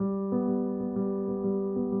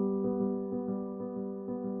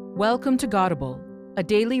Welcome to Godable, a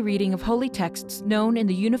daily reading of holy texts known in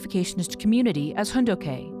the Unificationist community as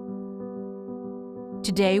Hundoke.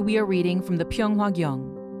 Today we are reading from the Pyeonghwa Gyeong.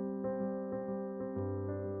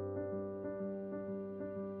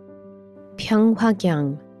 Pyeonghwa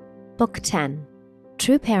Gyeong, Book 10,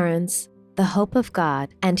 True Parents, the Hope of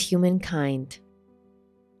God and Humankind.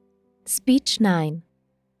 Speech 9,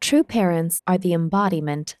 True Parents are the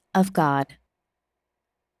embodiment of God.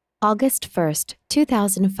 August 1st,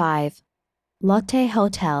 2005, Lotte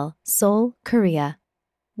Hotel, Seoul, Korea.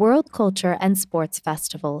 World Culture and Sports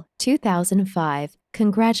Festival 2005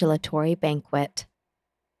 Congratulatory Banquet.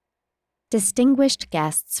 Distinguished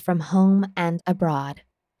guests from home and abroad,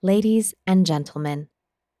 ladies and gentlemen.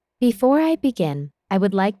 Before I begin, I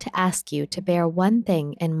would like to ask you to bear one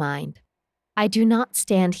thing in mind. I do not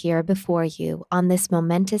stand here before you on this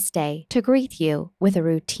momentous day to greet you with a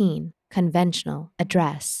routine, conventional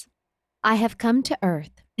address. I have come to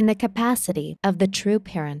earth in the capacity of the true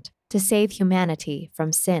parent to save humanity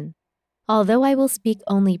from sin. Although I will speak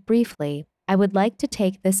only briefly, I would like to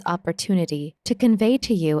take this opportunity to convey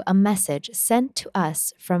to you a message sent to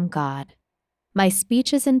us from God. My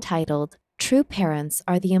speech is entitled, True Parents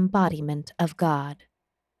are the Embodiment of God.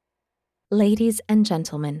 Ladies and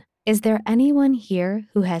gentlemen, is there anyone here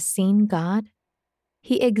who has seen God?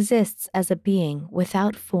 He exists as a being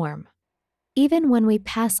without form. Even when we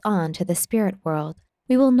pass on to the spirit world,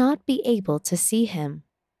 we will not be able to see him.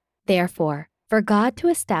 Therefore, for God to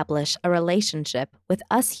establish a relationship with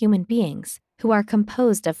us human beings who are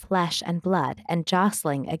composed of flesh and blood and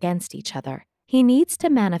jostling against each other, he needs to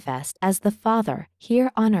manifest as the Father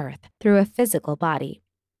here on earth through a physical body.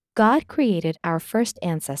 God created our first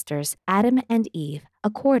ancestors, Adam and Eve,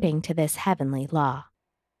 according to this heavenly law.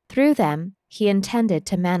 Through them, he intended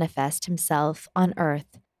to manifest himself on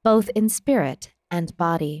earth, both in spirit and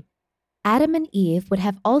body. Adam and Eve would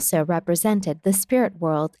have also represented the spirit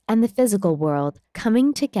world and the physical world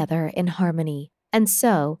coming together in harmony, and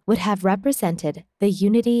so would have represented the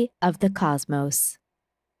unity of the cosmos.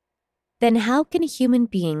 Then how can human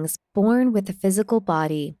beings born with a physical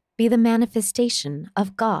body be the manifestation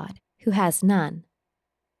of God, who has none?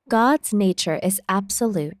 God's nature is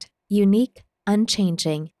absolute, unique,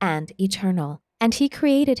 unchanging, and eternal, and he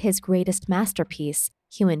created his greatest masterpiece,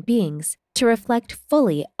 human beings, to reflect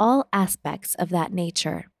fully all aspects of that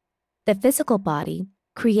nature. The physical body,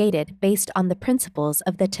 created based on the principles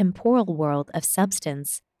of the temporal world of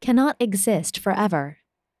substance, cannot exist forever.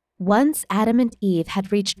 Once Adam and Eve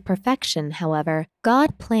had reached perfection, however,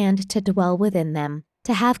 God planned to dwell within them,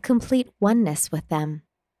 to have complete oneness with them.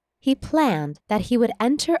 He planned that he would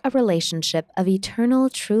enter a relationship of eternal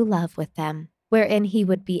true love with them, wherein he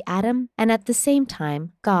would be Adam and at the same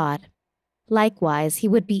time God. Likewise, he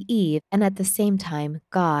would be Eve and at the same time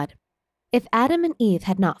God. If Adam and Eve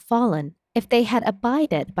had not fallen, if they had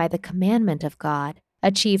abided by the commandment of God,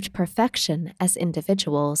 achieved perfection as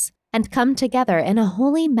individuals, and come together in a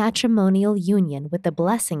holy matrimonial union with the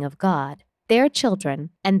blessing of God, their children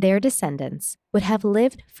and their descendants would have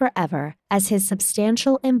lived forever as his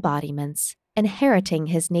substantial embodiments, inheriting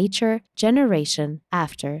his nature generation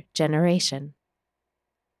after generation.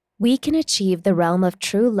 We can achieve the realm of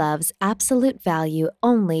true love's absolute value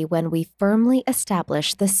only when we firmly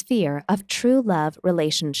establish the sphere of true love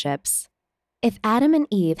relationships. If Adam and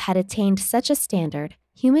Eve had attained such a standard,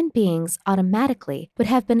 human beings automatically would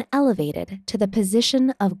have been elevated to the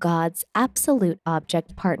position of God's absolute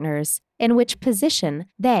object partners, in which position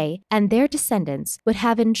they and their descendants would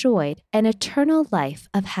have enjoyed an eternal life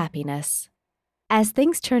of happiness. As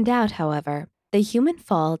things turned out, however, the human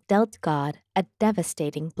fall dealt God a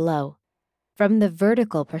devastating blow. From the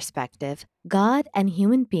vertical perspective, God and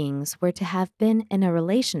human beings were to have been in a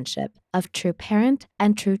relationship of true parent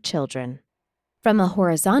and true children. From a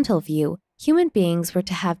horizontal view, human beings were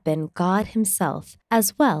to have been God himself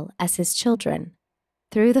as well as his children.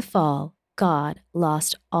 Through the fall, God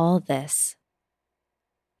lost all this.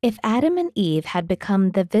 If Adam and Eve had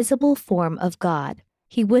become the visible form of God,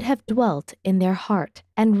 he would have dwelt in their heart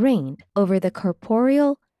and reigned over the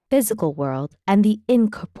corporeal, physical world and the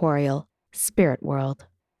incorporeal, spirit world.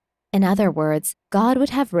 In other words, God would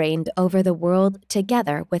have reigned over the world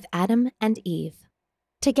together with Adam and Eve.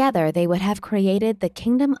 Together they would have created the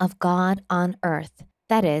kingdom of God on earth,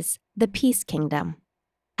 that is, the peace kingdom.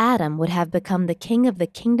 Adam would have become the king of the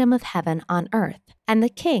kingdom of heaven on earth and the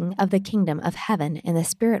king of the kingdom of heaven in the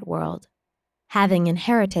spirit world. Having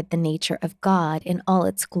inherited the nature of God in all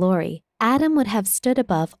its glory, Adam would have stood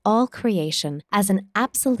above all creation as an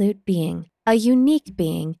absolute being, a unique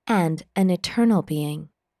being, and an eternal being.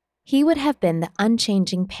 He would have been the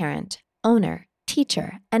unchanging parent, owner,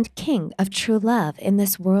 teacher, and king of true love in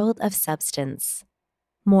this world of substance.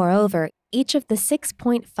 Moreover, each of the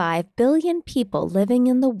 6.5 billion people living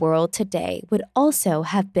in the world today would also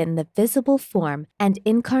have been the visible form and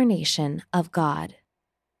incarnation of God.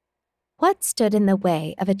 What stood in the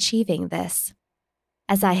way of achieving this?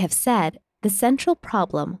 As I have said, the central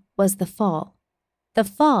problem was the fall. The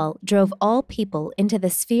fall drove all people into the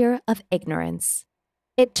sphere of ignorance.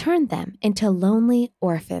 It turned them into lonely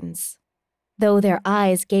orphans. Though their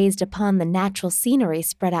eyes gazed upon the natural scenery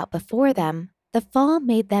spread out before them, the fall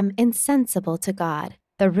made them insensible to God,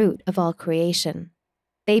 the root of all creation.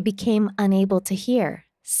 They became unable to hear,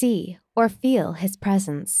 see, or feel His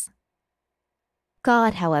presence.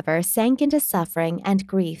 God, however, sank into suffering and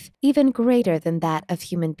grief even greater than that of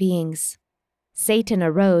human beings. Satan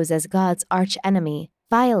arose as God's archenemy,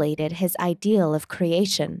 violated His ideal of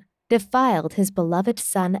creation, defiled His beloved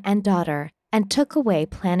son and daughter, and took away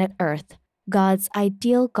planet Earth, God's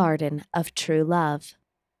ideal garden of true love.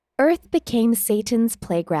 Earth became Satan's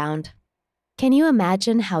playground. Can you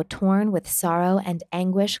imagine how torn with sorrow and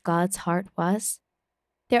anguish God's heart was?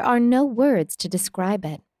 There are no words to describe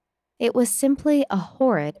it. It was simply a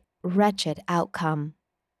horrid, wretched outcome.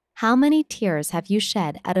 How many tears have you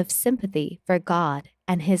shed out of sympathy for God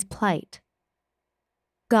and His plight?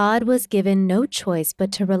 God was given no choice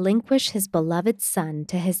but to relinquish His beloved Son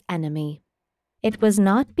to His enemy. It was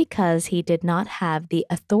not because He did not have the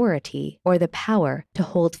authority or the power to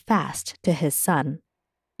hold fast to His Son.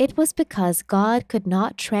 It was because God could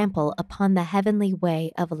not trample upon the heavenly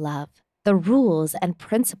way of love, the rules and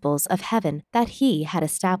principles of heaven that He had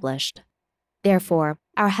established. Therefore,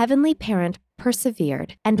 our heavenly parent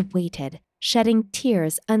persevered and waited, shedding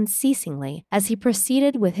tears unceasingly as He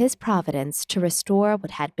proceeded with His providence to restore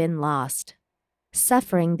what had been lost.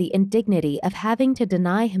 Suffering the indignity of having to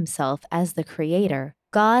deny Himself as the Creator,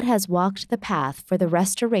 God has walked the path for the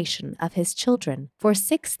restoration of His children for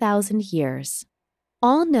 6,000 years.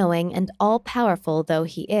 All-knowing and all-powerful though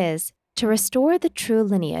He is, to restore the true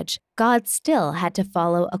lineage, God still had to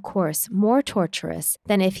follow a course more torturous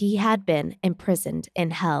than if He had been imprisoned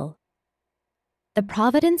in hell. The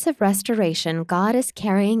providence of restoration God is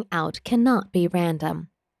carrying out cannot be random.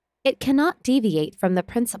 It cannot deviate from the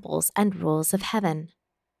principles and rules of heaven.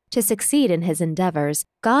 To succeed in His endeavors,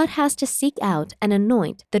 God has to seek out and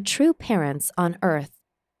anoint the true parents on earth.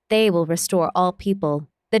 They will restore all people,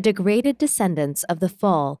 the degraded descendants of the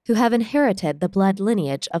fall who have inherited the blood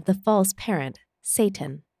lineage of the false parent,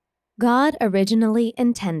 Satan. God originally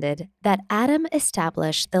intended that Adam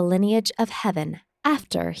establish the lineage of heaven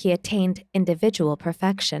after he attained individual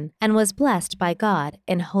perfection and was blessed by God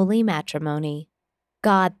in holy matrimony.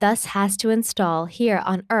 God thus has to install here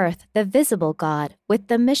on earth the visible God with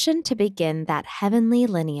the mission to begin that heavenly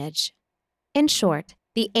lineage. In short,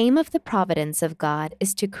 the aim of the providence of God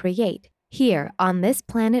is to create, here on this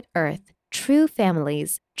planet Earth, true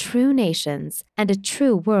families, true nations, and a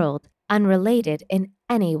true world unrelated in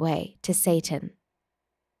any way to Satan.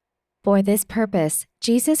 For this purpose,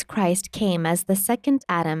 Jesus Christ came as the second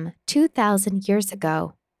Adam 2,000 years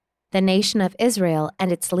ago. The nation of Israel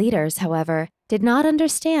and its leaders, however, did not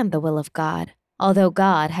understand the will of God, although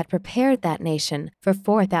God had prepared that nation for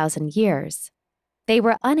 4,000 years. They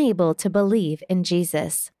were unable to believe in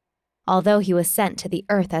Jesus. Although He was sent to the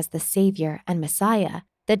earth as the Savior and Messiah,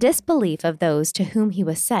 the disbelief of those to whom He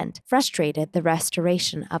was sent frustrated the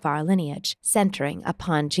restoration of our lineage, centering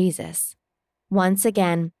upon Jesus. Once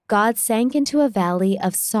again, God sank into a valley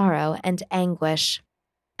of sorrow and anguish.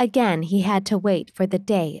 Again, He had to wait for the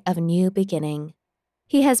day of new beginning.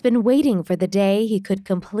 He has been waiting for the day He could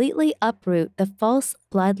completely uproot the false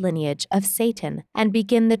blood lineage of Satan and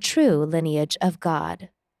begin the true lineage of God.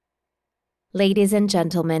 Ladies and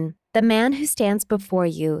gentlemen, the man who stands before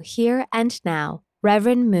you here and now,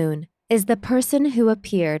 Reverend Moon, is the person who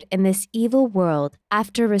appeared in this evil world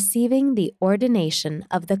after receiving the ordination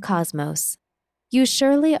of the cosmos. You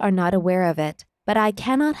surely are not aware of it, but I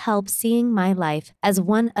cannot help seeing my life as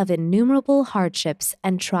one of innumerable hardships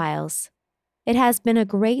and trials. It has been a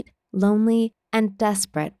great, lonely, and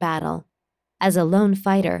desperate battle. As a lone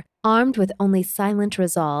fighter, armed with only silent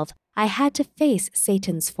resolve, I had to face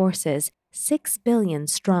Satan's forces, 6 billion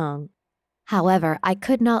strong. However, I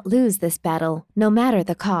could not lose this battle, no matter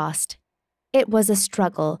the cost. It was a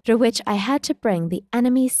struggle through which I had to bring the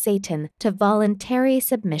enemy Satan to voluntary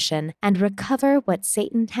submission and recover what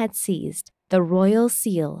Satan had seized, the royal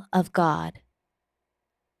seal of God.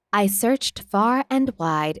 I searched far and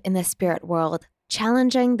wide in the spirit world,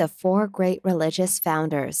 challenging the 4 great religious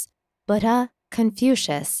founders, Buddha,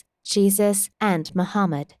 Confucius, Jesus, and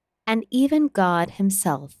Muhammad, and even God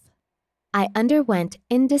Himself. I underwent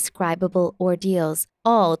indescribable ordeals,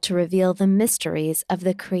 all to reveal the mysteries of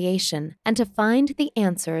the creation and to find the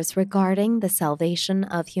answers regarding the salvation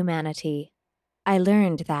of humanity. I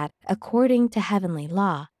learned that, according to heavenly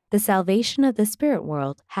law, the salvation of the spirit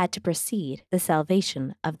world had to precede the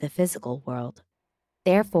salvation of the physical world.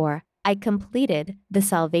 Therefore, I completed the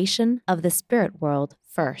salvation of the spirit world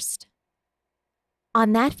first.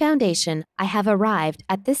 On that foundation, I have arrived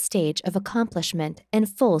at this stage of accomplishment in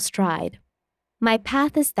full stride. My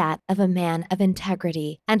path is that of a man of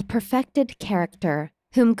integrity and perfected character,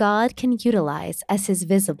 whom God can utilize as his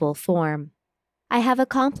visible form. I have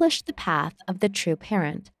accomplished the path of the true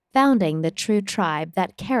parent, founding the true tribe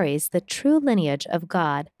that carries the true lineage of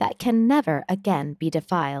God that can never again be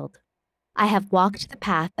defiled. I have walked the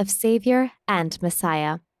path of Savior and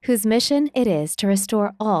Messiah, whose mission it is to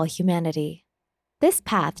restore all humanity. This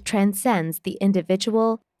path transcends the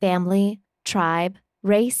individual, family, tribe,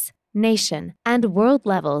 race, nation, and world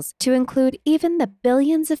levels to include even the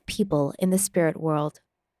billions of people in the spirit world.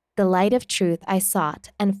 The light of truth I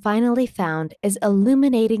sought and finally found is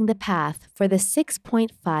illuminating the path for the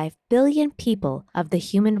 6.5 billion people of the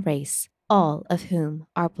human race, all of whom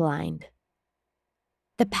are blind.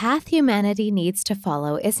 The path humanity needs to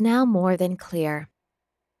follow is now more than clear.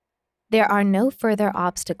 There are no further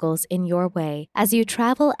obstacles in your way as you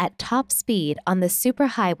travel at top speed on the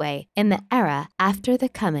superhighway in the era after the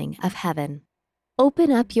coming of heaven.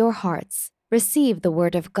 Open up your hearts, receive the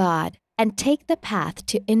word of God, and take the path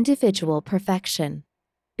to individual perfection.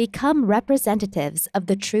 Become representatives of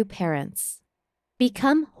the true parents.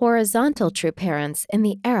 Become horizontal true parents in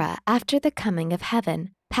the era after the coming of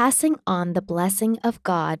heaven, passing on the blessing of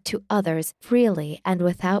God to others freely and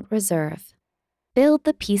without reserve. Build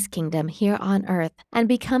the peace kingdom here on earth and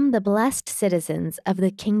become the blessed citizens of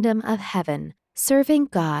the kingdom of heaven, serving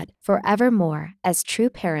God forevermore as true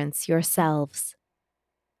parents yourselves.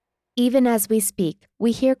 Even as we speak,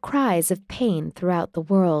 we hear cries of pain throughout the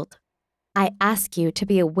world. I ask you to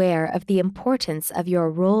be aware of the importance of your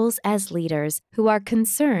roles as leaders who are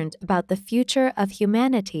concerned about the future of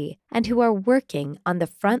humanity and who are working on the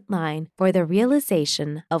front line for the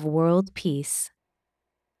realization of world peace.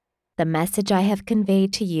 The message I have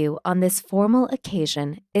conveyed to you on this formal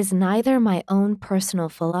occasion is neither my own personal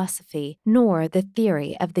philosophy nor the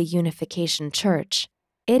theory of the Unification Church.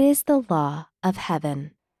 It is the law of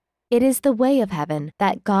heaven. It is the way of heaven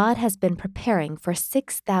that God has been preparing for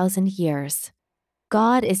 6,000 years.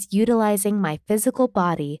 God is utilizing my physical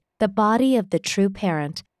body, the body of the true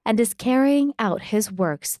parent, and is carrying out his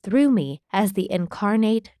works through me as the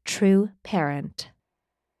incarnate true parent.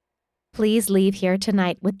 Please leave here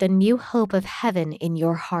tonight with the new hope of heaven in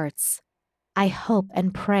your hearts. I hope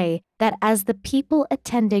and pray that as the people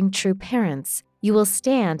attending true parents, you will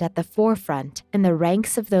stand at the forefront in the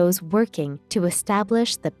ranks of those working to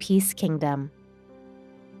establish the peace kingdom.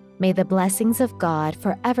 May the blessings of God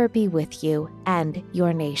forever be with you and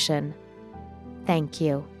your nation. Thank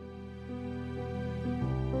you.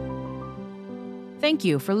 Thank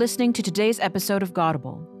you for listening to today's episode of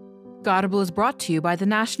Godable. Godable is brought to you by the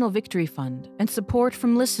National Victory Fund and support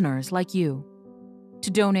from listeners like you. To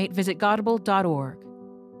donate, visit godable.org.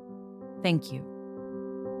 Thank you.